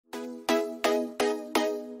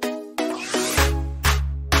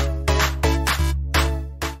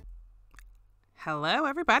Hello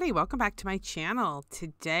everybody, welcome back to my channel.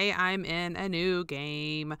 Today I'm in a new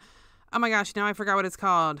game. Oh my gosh, now I forgot what it's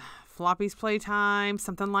called. Floppy's Playtime,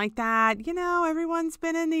 something like that. You know, everyone's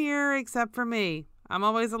been in here except for me. I'm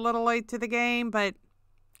always a little late to the game, but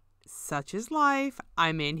such is life.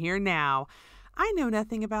 I'm in here now. I know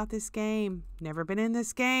nothing about this game. Never been in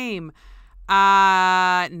this game.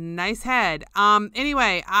 Nice head.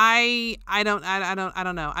 Anyway, I don't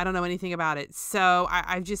know. I don't know anything about it. So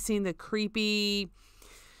I've just seen the creepy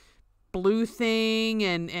blue thing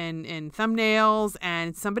and thumbnails,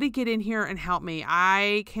 and somebody get in here and help me.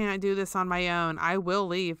 I can't do this on my own. I will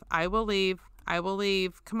leave. I will leave. I will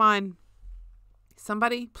leave. Come on.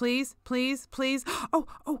 Somebody, please, please, please.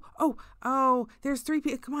 Oh, there's 3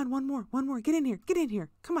 people. Come on, one more. Get in here. Get in here.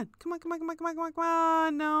 Come on. Come on.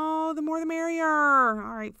 No, the more the merrier.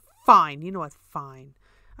 All right, fine. You know what? Fine.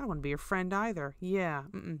 I don't want to be your friend either. Yeah.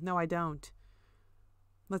 No, I don't.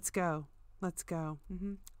 Let's go.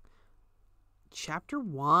 Chapter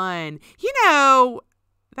 1. You know,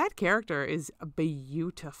 that character is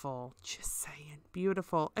beautiful. Just saying.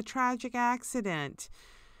 Beautiful. A tragic accident.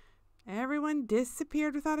 Everyone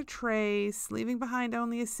disappeared without a trace, leaving behind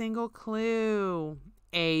only a single clue.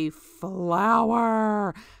 A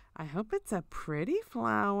flower. I hope it's a pretty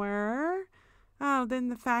flower. Oh, then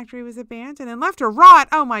the factory was abandoned and left to rot.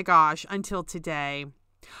 Oh my gosh, until today.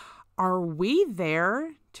 Are we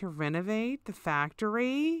there to renovate the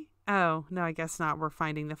factory? Oh, no, I guess not. We're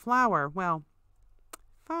finding the flower. Well,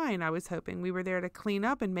 fine. I was hoping we were there to clean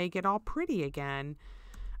up and make it all pretty again.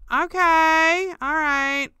 Okay, all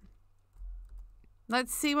right.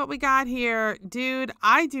 Let's see what we got here. Dude,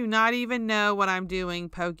 I do not even know what I'm doing.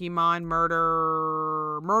 Pokemon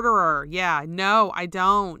murderer. Yeah, no, I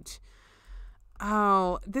don't.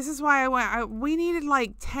 Oh, this is why we needed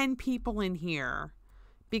like 10 people in here.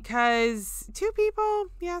 Because 2 people,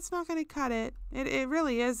 yeah, it's not going to cut it. It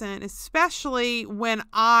really isn't. Especially when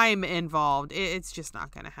I'm involved. It's just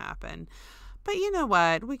not going to happen. But you know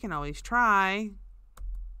what? We can always try.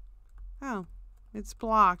 Oh, it's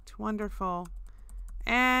blocked. Wonderful.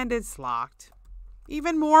 And it's locked.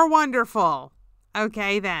 Even more wonderful.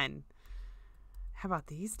 Okay, then. How about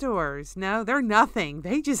these doors? No, they're nothing.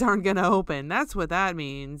 They just aren't going to open. That's what that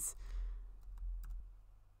means.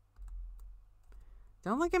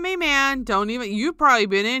 Don't look at me, man. Don't even... You've probably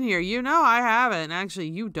been in here. You know I haven't. Actually,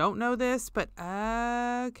 you don't know this, but...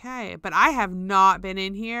 Okay. But I have not been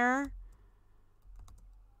in here.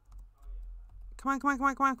 Come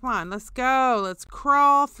on. Let's go. Let's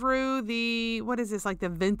crawl through the, what is this, like the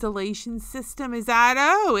ventilation system? Is that,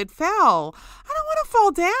 oh, it fell. I don't want to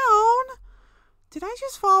fall down. Did I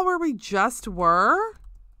just fall where we just were?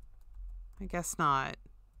 I guess not.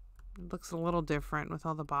 It looks a little different with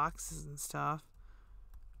all the boxes and stuff.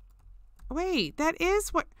 Wait, that is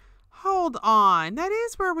what, hold on. That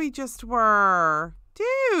is where we just were.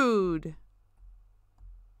 Dude.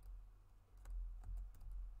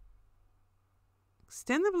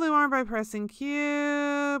 Extend the blue arm by pressing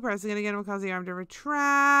Q. Pressing it again will cause the arm to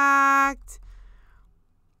retract.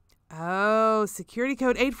 Oh, security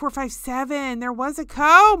code 8457. There was a code.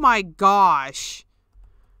 Oh my gosh.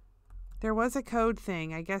 There was a code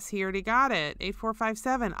thing. I guess he already got it.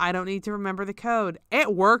 8457. I don't need to remember the code.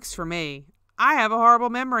 It works for me. I have a horrible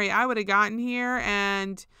memory. I would have gotten here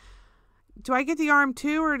and... Do I get the arm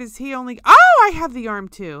too, or does he only... Oh, I have the arm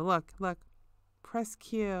too. Look. Press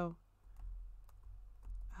Q.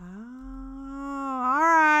 Oh, all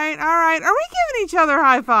right. Are we giving each other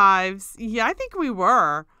high fives? Yeah, I think we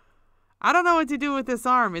were. I don't know what to do with this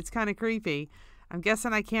arm. It's kind of creepy. I'm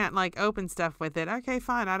guessing I can't like open stuff with it. Okay,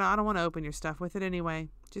 fine. I don't want to open your stuff with it anyway.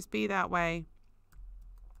 Just be that way.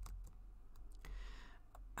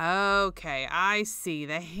 Okay, I see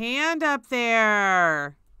the hand up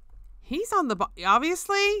there. He's on the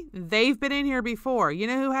obviously, they've been in here before. You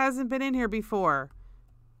know who hasn't been in here before?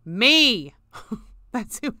 Me.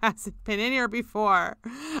 That's who hasn't been in here before.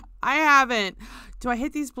 I haven't. Do I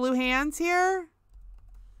hit these blue hands here?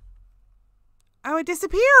 Oh, it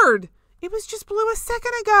disappeared. It was just blue a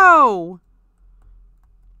second ago.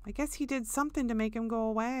 I guess he did something to make him go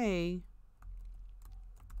away.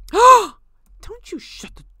 Oh! Don't you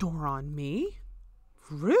shut the door on me.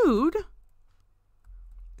 Rude.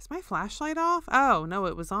 Is my flashlight off? Oh, no,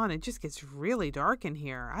 it was on. It just gets really dark in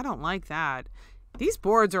here. I don't like that. These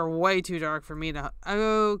boards are way too dark for me to...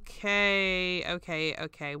 Okay.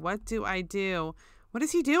 What do I do? What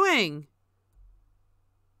is he doing?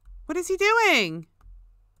 What is he doing?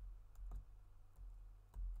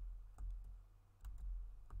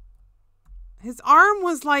 His arm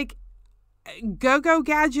was like Go-Go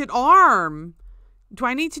Gadget arm. Do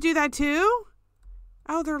I need to do that too?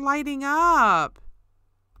 Oh, they're lighting up.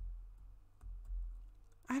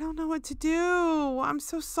 I don't know what to do. I'm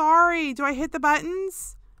so sorry. Do I hit the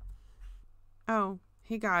buttons? Oh,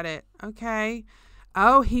 he got it. Okay.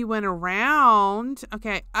 Oh, he went around.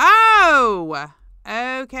 Okay. Oh,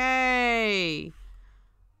 okay.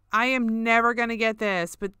 I am never going to get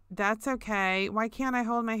this, but that's okay. Why can't I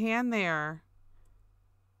hold my hand there?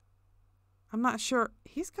 I'm not sure.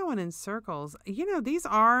 He's going in circles. You know, these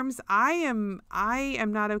arms, I am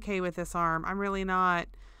not okay with this arm. I'm really not.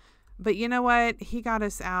 But you know what? He got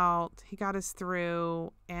us out. He got us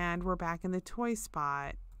through, and we're back in the toy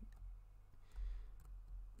spot.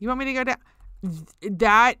 You want me to go down?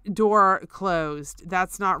 That door closed.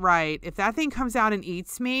 That's not right. If that thing comes out and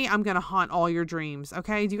eats me, I'm going to haunt all your dreams.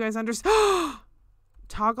 Okay? Do you guys understand?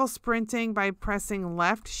 Toggle sprinting by pressing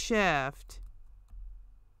left shift.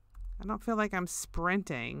 I don't feel like I'm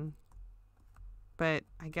sprinting, but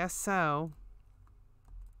I guess so.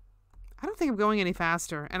 I don't think I'm going any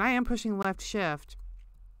faster, and I am pushing left shift.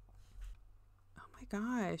 Oh my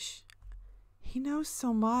gosh. He knows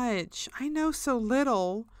so much. I know so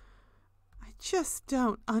little. I just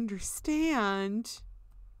don't understand.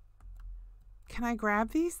 Can I grab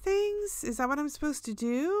these things? Is that what I'm supposed to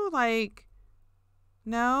do? Like,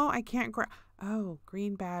 no, I can't grab. Oh,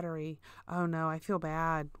 green battery. Oh no, I feel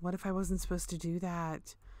bad. What if I wasn't supposed to do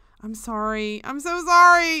that? I'm sorry. I'm so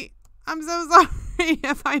sorry. I'm so sorry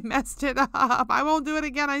if I messed it up. I won't do it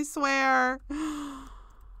again, I swear.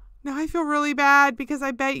 Now I feel really bad because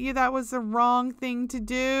I bet you that was the wrong thing to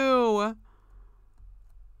do.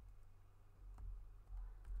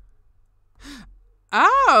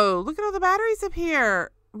 Oh, look at all the batteries up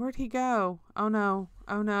here. Where'd he go? Oh no.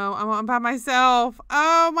 Oh no. I'm by myself.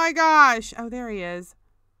 Oh my gosh. Oh, there he is.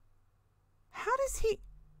 How does he...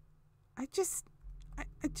 I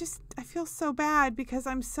feel so bad because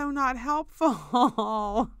I'm so not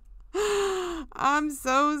helpful. I'm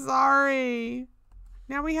so sorry.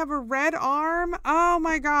 Now we have a red arm. Oh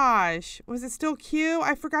my gosh. Was it still Q?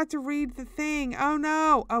 I forgot to read the thing. Oh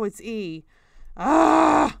no. Oh, it's E.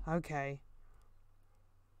 Ah, okay.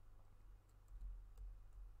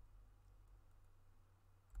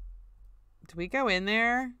 Do we go in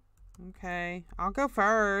there? Okay. I'll go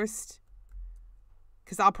first.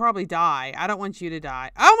 Because I'll probably die. I don't want you to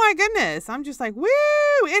die. Oh my goodness. I'm just like, woo!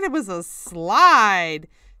 And it was a slide.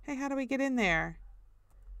 Hey, how do we get in there?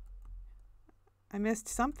 I missed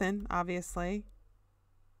something, obviously.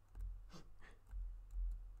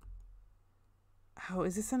 Oh,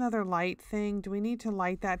 is this another light thing? Do we need to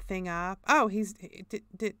light that thing up? Oh,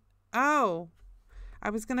 oh. I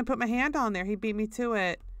was going to put my hand on there. He beat me to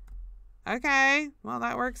it. Okay. Well,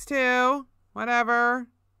 that works too. Whatever.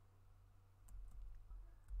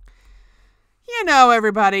 You know,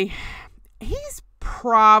 everybody, he's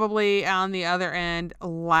probably on the other end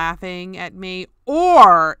laughing at me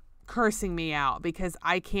or cursing me out because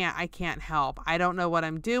I can't help. I don't know what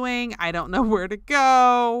I'm doing. I don't know where to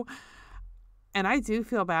go. And I do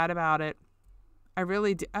feel bad about it. I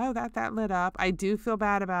really do. Oh, that lit up. I do feel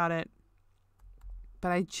bad about it.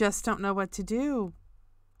 But I just don't know what to do.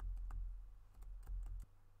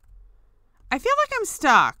 I feel like I'm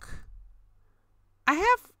stuck. I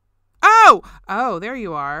have... Oh, there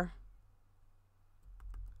you are.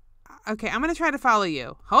 Okay, I'm going to try to follow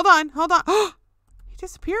you. Hold on. He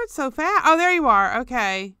disappeared so fast. Oh, there you are.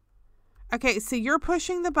 Okay. Okay, so you're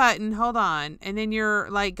pushing the button. Hold on. And then you're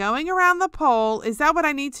like going around the pole. Is that what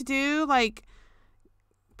I need to do? Like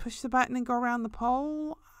push the button and go around the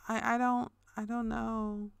pole? I don't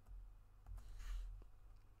know.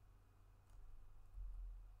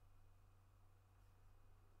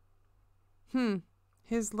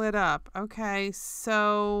 His lit up. Okay,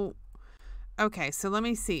 so let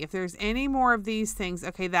me see if there's any more of these things.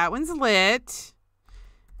 Okay, that one's lit.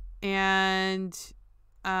 And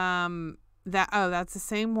that's the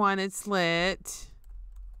same one. It's lit.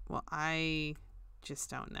 Well, I just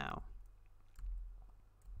don't know.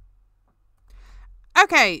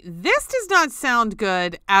 Okay, this does not sound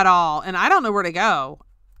good at all, and I don't know where to go.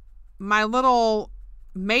 My little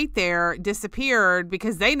mate there disappeared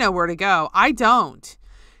because they know where to go. I don't.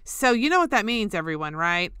 So you know what that means, everyone,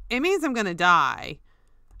 right? It means I'm going to die.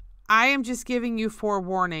 I am just giving you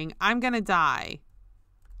forewarning. I'm going to die.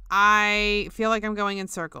 I feel like I'm going in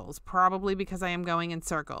circles, probably because I am going in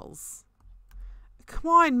circles.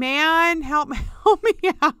 Come on, man. Help me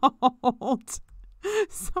out.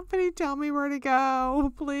 Somebody tell me where to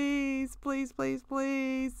go. Please, please, please,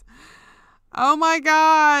 please. Oh my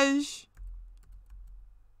gosh.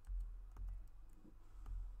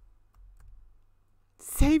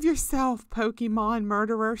 Save yourself, Pokemon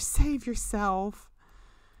murderer. Save yourself.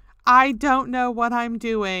 I don't know what I'm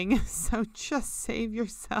doing. So just save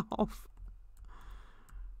yourself.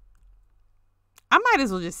 I might as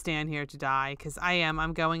well just stand here to die because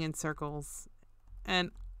I'm going in circles. And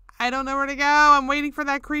I don't know where to go. I'm waiting for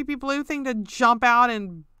that creepy blue thing to jump out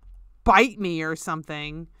and bite me or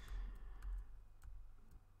something.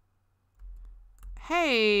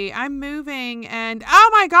 Hey, I'm moving and oh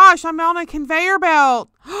my gosh, I'm on a conveyor belt.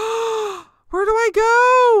 Where do I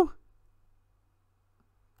go?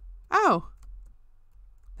 Oh.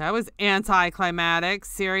 That was anticlimactic.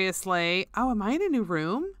 Seriously. Oh, am I in a new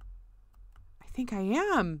room? I think I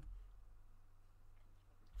am.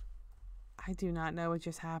 I do not know what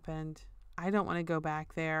just happened. I don't want to go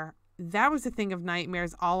back there. That was a thing of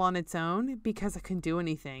nightmares all on its own because I couldn't do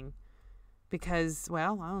anything. Because,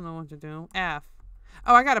 well, I don't know what to do. F.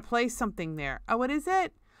 Oh, I got to place something there. Oh, what is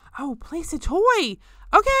it? Oh, place a toy.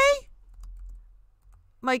 Okay.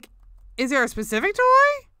 Like, is there a specific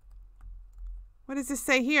toy? What does this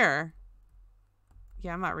say here?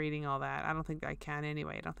 Yeah, I'm not reading all that. I don't think I can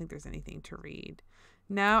anyway. I don't think there's anything to read.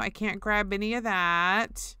 No, I can't grab any of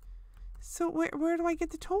that. So where do I get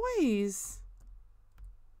the toys?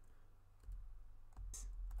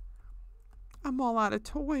 I'm all out of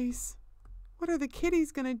toys. What are the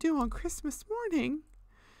kitties going to do on Christmas morning?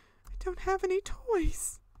 I don't have any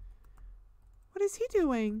toys. What is he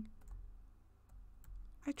doing?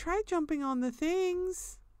 I tried jumping on the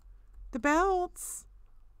things. The belts.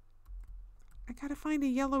 I gotta find a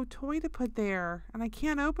yellow toy to put there. And I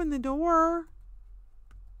can't open the door.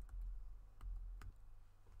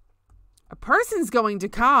 A person's going to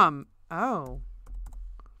come. Oh.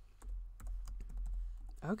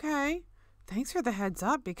 Okay. Thanks for the heads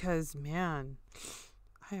up because, man,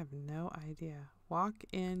 I have no idea. Walk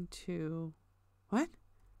into... What?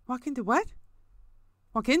 Walk into what?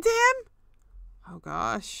 Walk into him? Oh,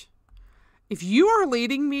 gosh. If you are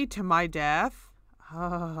leading me to my death,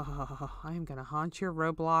 oh, I'm going to haunt your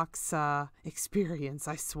Roblox experience,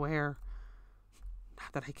 I swear.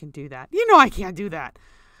 Not that I can do that. You know I can't do that.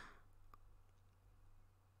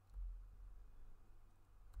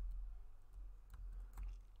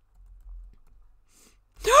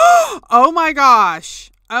 Oh my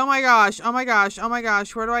gosh. Oh my gosh. Oh my gosh. Oh my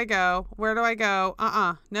gosh. Where do I go? Where do I go?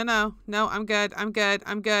 No. I'm good.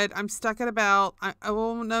 I'm stuck at a belt.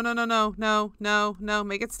 Oh, no.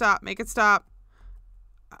 Make it stop.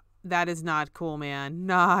 That is not cool, man.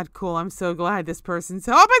 Not cool. I'm so glad this person's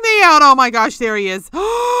helping me out. Oh my gosh. There he is.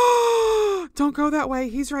 Don't go that way.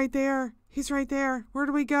 He's right there. Where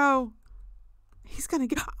do we go? He's gonna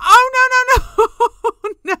get... Oh, no.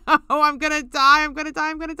 No, I'm gonna die.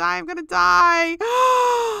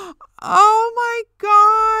 Oh my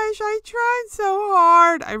gosh. I tried so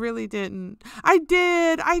hard. I really didn't. I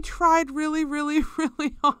did. I tried really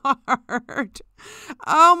hard.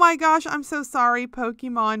 Oh my gosh. I'm so sorry,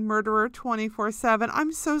 Pokemon Murderer 24/7.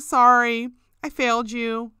 I'm so sorry. I failed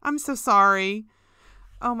you. I'm so sorry.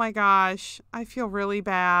 Oh my gosh, I feel really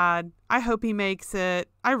bad. I hope he makes it.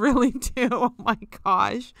 I really do. Oh my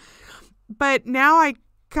gosh. But now I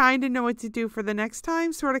kind of know what to do for the next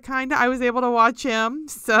time. I was able to watch him.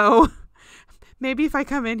 So maybe if I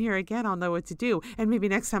come in here again, I'll know what to do. And maybe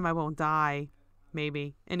next time I won't die.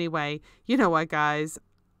 Maybe. Anyway, you know what, guys?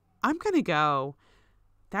 I'm going to go.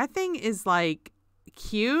 That thing is like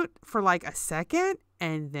cute for like a second.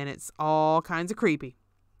 And then it's all kinds of creepy.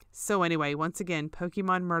 So anyway, once again,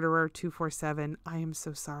 Pokemon Murderer 247, I am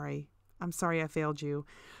so sorry. I'm sorry I failed you.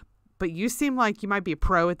 But you seem like you might be a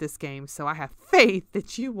pro at this game, so I have faith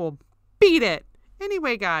that you will beat it.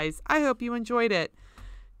 Anyway, guys, I hope you enjoyed it.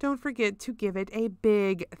 Don't forget to give it a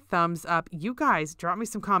big thumbs up. You guys, drop me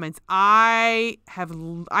some comments. I've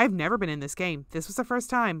never been in this game. This was the first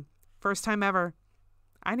time. First time ever.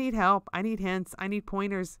 I need help. I need hints. I need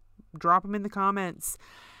pointers. Drop them in the comments.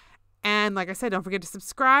 And like I said, don't forget to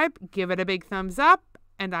subscribe, give it a big thumbs up,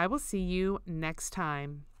 and I will see you next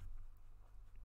time.